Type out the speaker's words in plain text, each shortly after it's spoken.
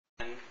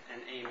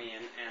Amy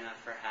and Anna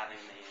for having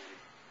me,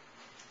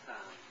 and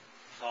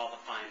to all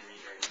the fine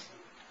readers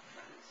and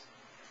friends.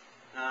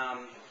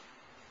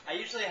 I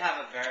usually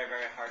have a very,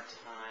 very hard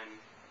time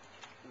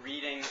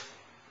reading,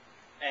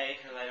 A,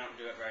 because I don't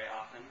do it very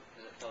often,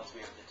 because it fills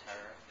me with the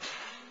terror,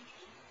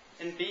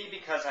 and B,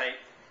 because I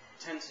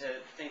tend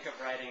to think of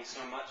writing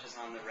so much as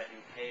on the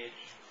written page.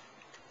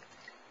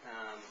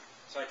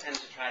 So I tend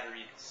to try to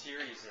read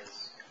series,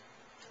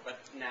 but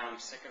now I'm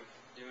sick of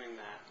doing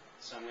that,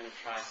 so I'm going to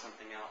try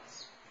something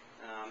else.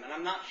 And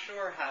I'm not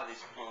sure how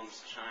these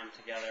poems chime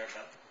together,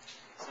 but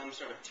some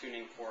sort of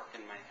tuning fork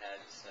in my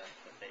head said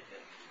that they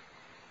did.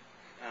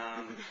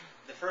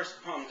 The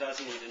first poem does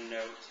need a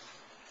note.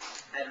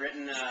 I'd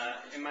written,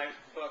 in my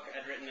book,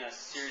 I'd written a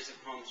series of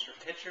poems for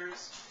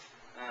pitchers,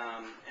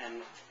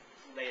 and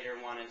later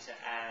wanted to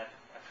add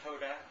a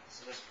coda.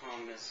 So this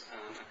poem is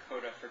a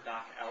coda for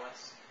Doc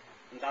Ellis.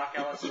 And Doc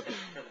Ellis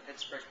pitched for the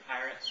Pittsburgh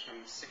Pirates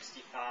from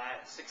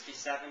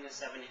 67 to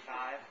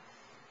 75,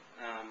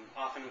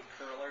 often with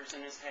curlers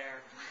in his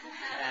hair,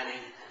 and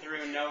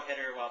threw a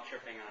no-hitter while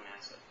tripping on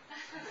acid.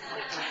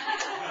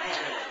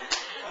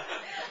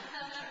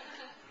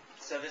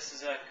 So this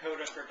is a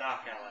coda for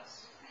Doc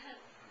Ellis.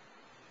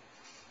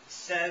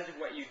 Said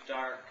what you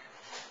dark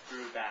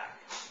grew back.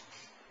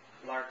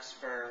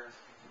 Larkspur,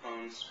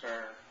 bone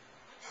spur,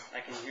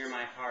 I can hear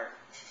my heart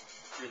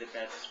through the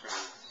bed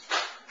springs.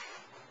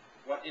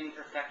 What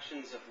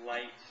imperfections of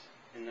light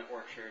in the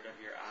orchard of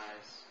your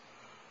eyes.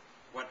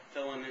 What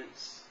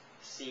filaments,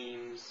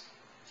 seams,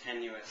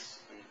 tenuous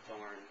and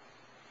thorn.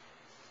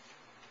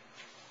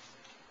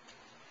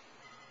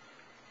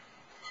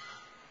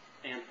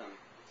 Anthem.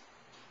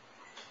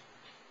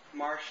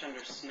 Marsh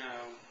under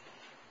snow,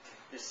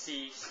 the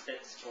sea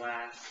spits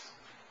glass,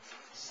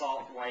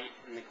 salt white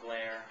in the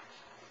glare.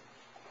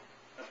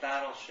 A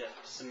battleship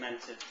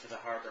cemented to the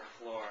harbor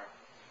floor,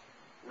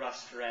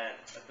 rust red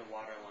at the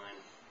waterline.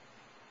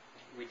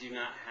 We do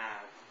not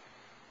have.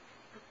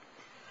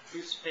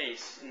 Whose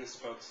face in the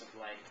spokes of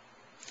light?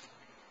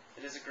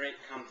 It is a great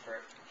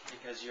comfort,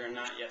 because you are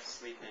not yet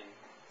sleeping,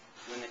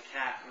 when the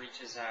cat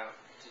reaches out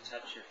to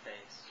touch your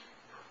face.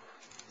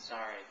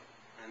 Sorry,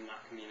 I am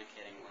not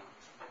communicating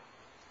well.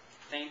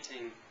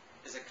 Fainting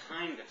is a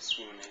kind of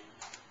swooning,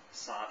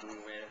 sodden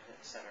with,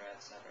 etc.,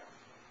 etc.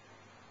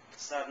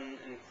 Sudden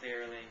and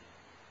clearly,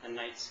 a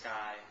night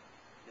sky,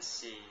 the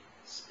sea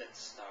spits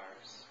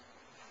stars.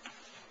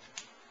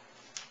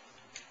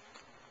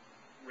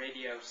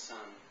 Radio sun.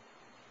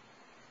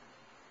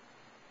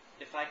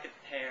 If I could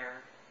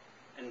pare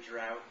and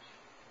drought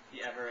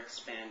the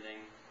ever-expanding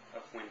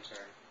of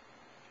winter,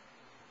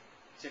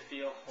 to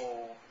feel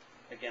whole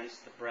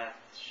against the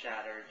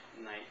breath-shattered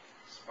night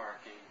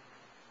sparking.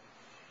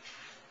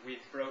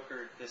 We've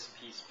brokered this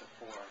peace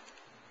before.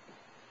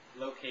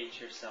 Locate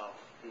yourself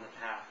in the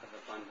path of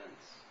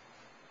abundance.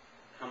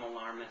 Come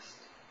alarmist,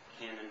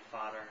 cannon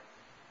fodder,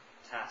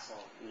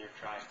 tassel in your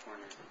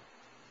tri-corner.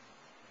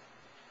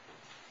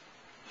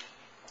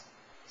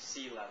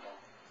 Sea level.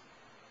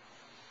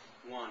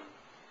 1.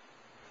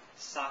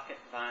 Socket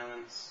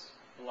violence,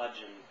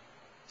 bludgeoned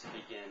to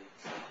begin.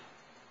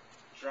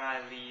 Dry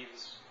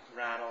leaves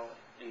rattle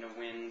in the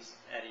wind's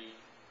eddy,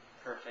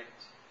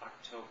 perfect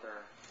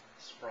October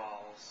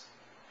sprawls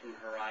from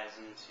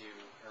horizon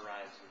to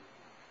horizon,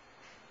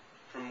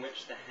 from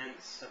which the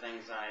hence of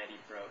anxiety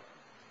broke.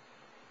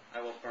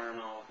 I will burn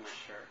all of my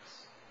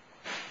shirts.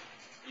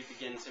 You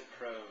begin to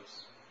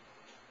prose.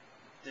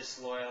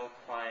 Disloyal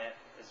quiet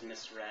is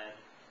misread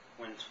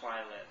when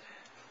twilit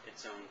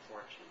its own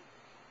fortune.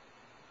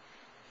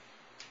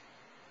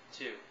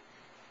 2.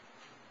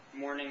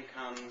 Morning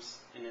comes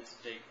in its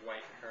big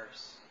white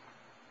hearse,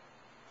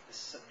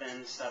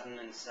 then sudden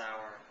and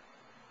sour,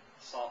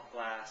 salt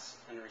glass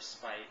and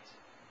respite,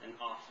 an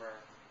offer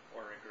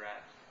or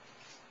regret.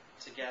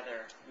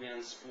 Together we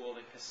unspool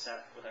the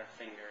cassette with our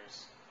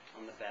fingers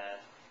on the bed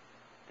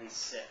and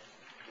sit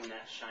in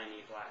that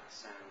shiny black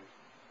sound.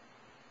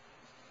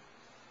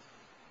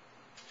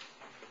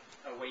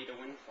 Await a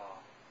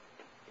windfall.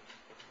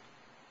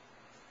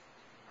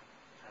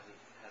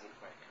 Hasn't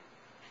quite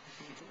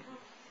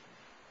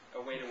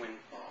come. Await a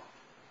windfall.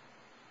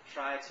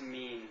 Try to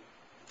mean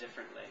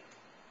differently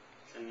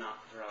and not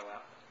throw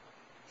up.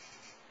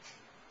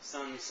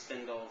 Sun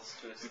spindles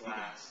to its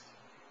last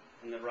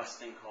in the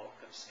rusting hulk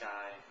of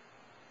sky,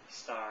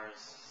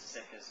 stars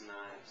sick as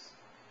knives.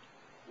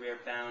 We are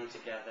bound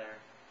together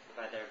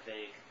by their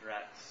vague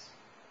threats,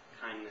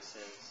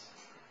 kindnesses,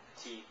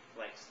 teeth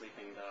like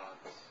sleeping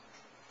dogs.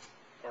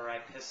 Or I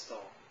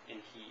pistol in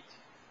heat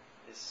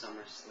is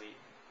summer sleep,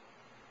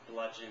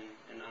 bludgeon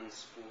and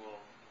unspool,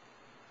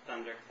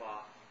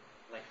 thundercloth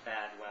like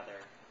bad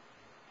weather,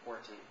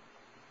 portent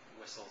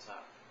whistles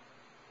up.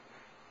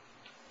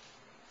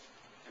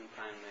 And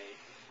finally,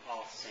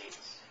 All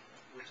Saints,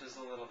 which is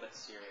a little bit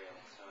serial,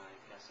 so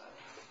I guess I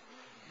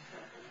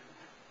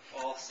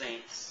will. All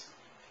Saints.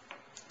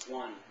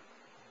 1.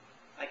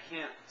 I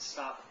can't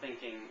stop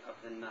thinking of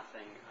the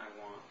nothing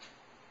I want.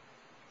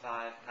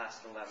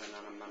 11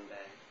 on a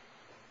Monday,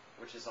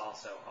 which is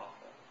also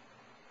awful.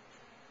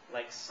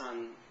 Like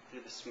sun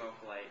through the smoke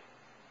light,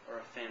 or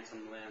a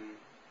phantom limb,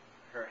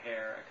 her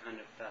hair a kind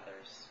of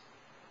feathers.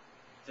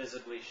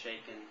 Visibly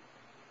shaken,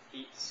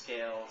 heat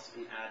scales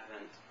in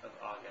advent of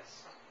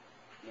August,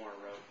 more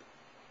rope.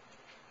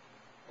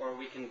 Or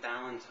we can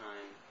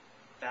Valentine,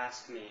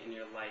 bask me in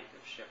your light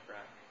of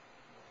shipwreck,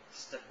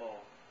 stipple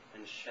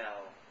and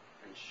shell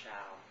and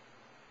shall.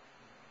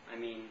 I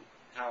mean,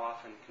 how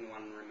often can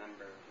one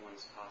remember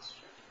one's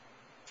posture?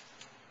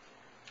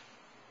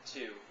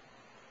 2.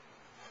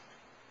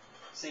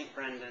 St.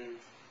 Brendan,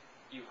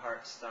 you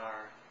heart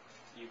star,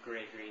 you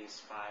gray-green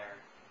spire,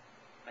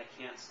 I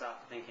can't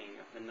stop thinking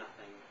of the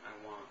nothing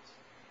I want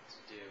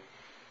to do.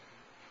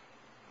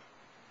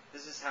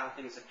 This is how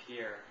things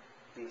appear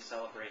in the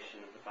celebration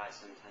of the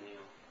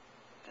bicentennial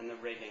and the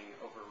rigging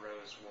over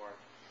Rose Wharf.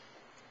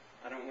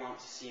 I don't want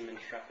to seem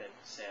intrepid,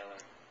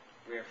 sailor.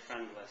 We are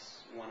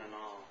friendless, one and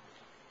all.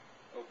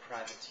 O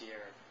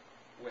privateer,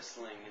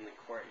 whistling in the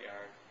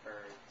courtyard,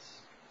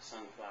 birds,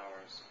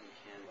 sunflowers, and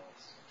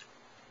candles.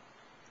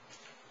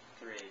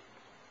 3.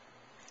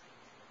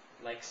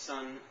 Like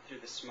sun through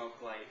the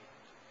smoke light,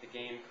 the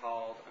game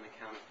called on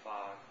account of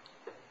fog,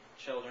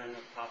 children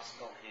with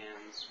popsicle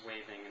hands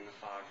waving in the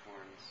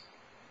foghorns,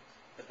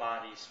 the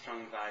body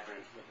strung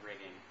vibrant with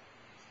rigging.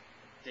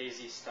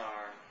 Daisy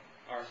star,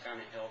 arc on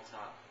a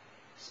hilltop,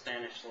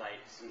 Spanish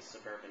lights in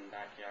suburban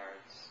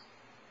backyards.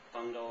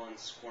 Bundle and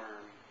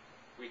squirm,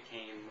 we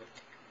came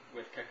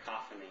with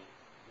cacophony,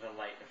 the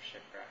light of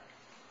shipwreck.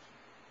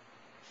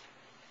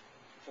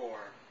 4.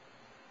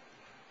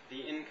 The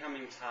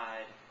incoming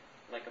tide,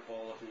 like a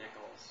bowl of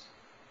nickels.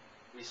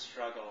 We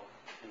struggle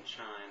and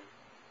chime.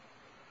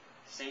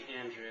 St.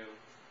 Andrew,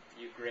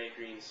 you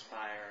gray-green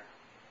spire,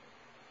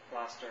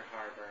 Gloucester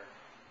Harbor,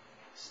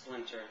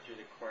 splinter through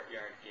the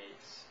courtyard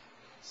gates,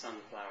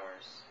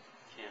 sunflowers,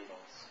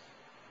 candles.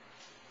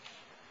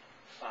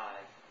 5.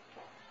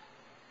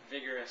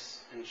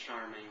 Vigorous and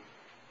charming,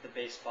 the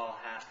baseball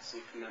hats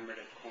and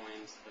commemorative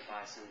coins of the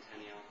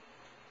bicentennial,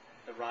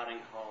 the rotting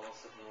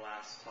hulls of the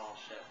last tall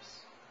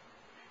ships.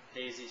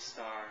 Daisy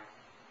star,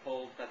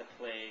 pulled by the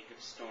plague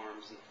of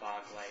storms and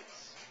fog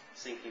lights,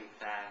 sinking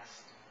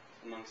fast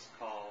amongst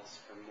calls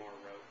for more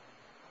rope.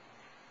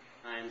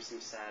 I am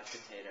some sad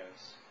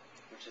potatoes,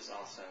 which is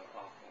also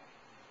awful.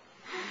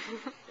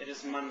 It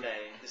is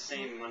Monday, the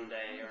same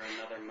Monday or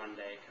another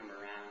Monday come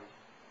around,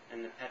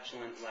 and the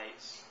petulant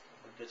lights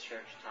of the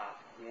church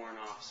top worn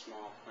off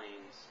small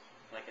planes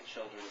like a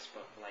children's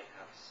book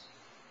lighthouse.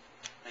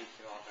 Thank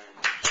you all very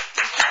much.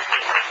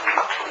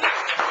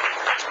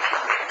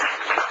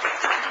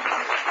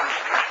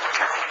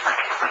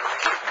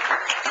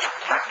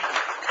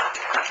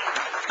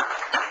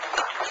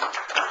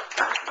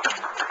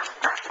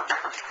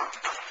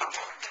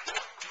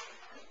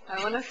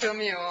 I want to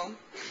film you all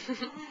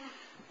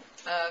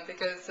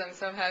because I'm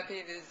so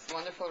happy these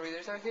wonderful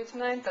readers are here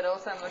tonight, but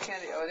also I'm looking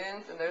at the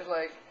audience and there's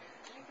like,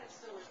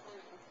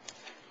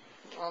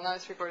 well, now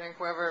it's recording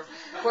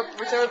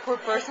whichever poor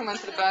person went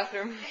to the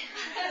bathroom.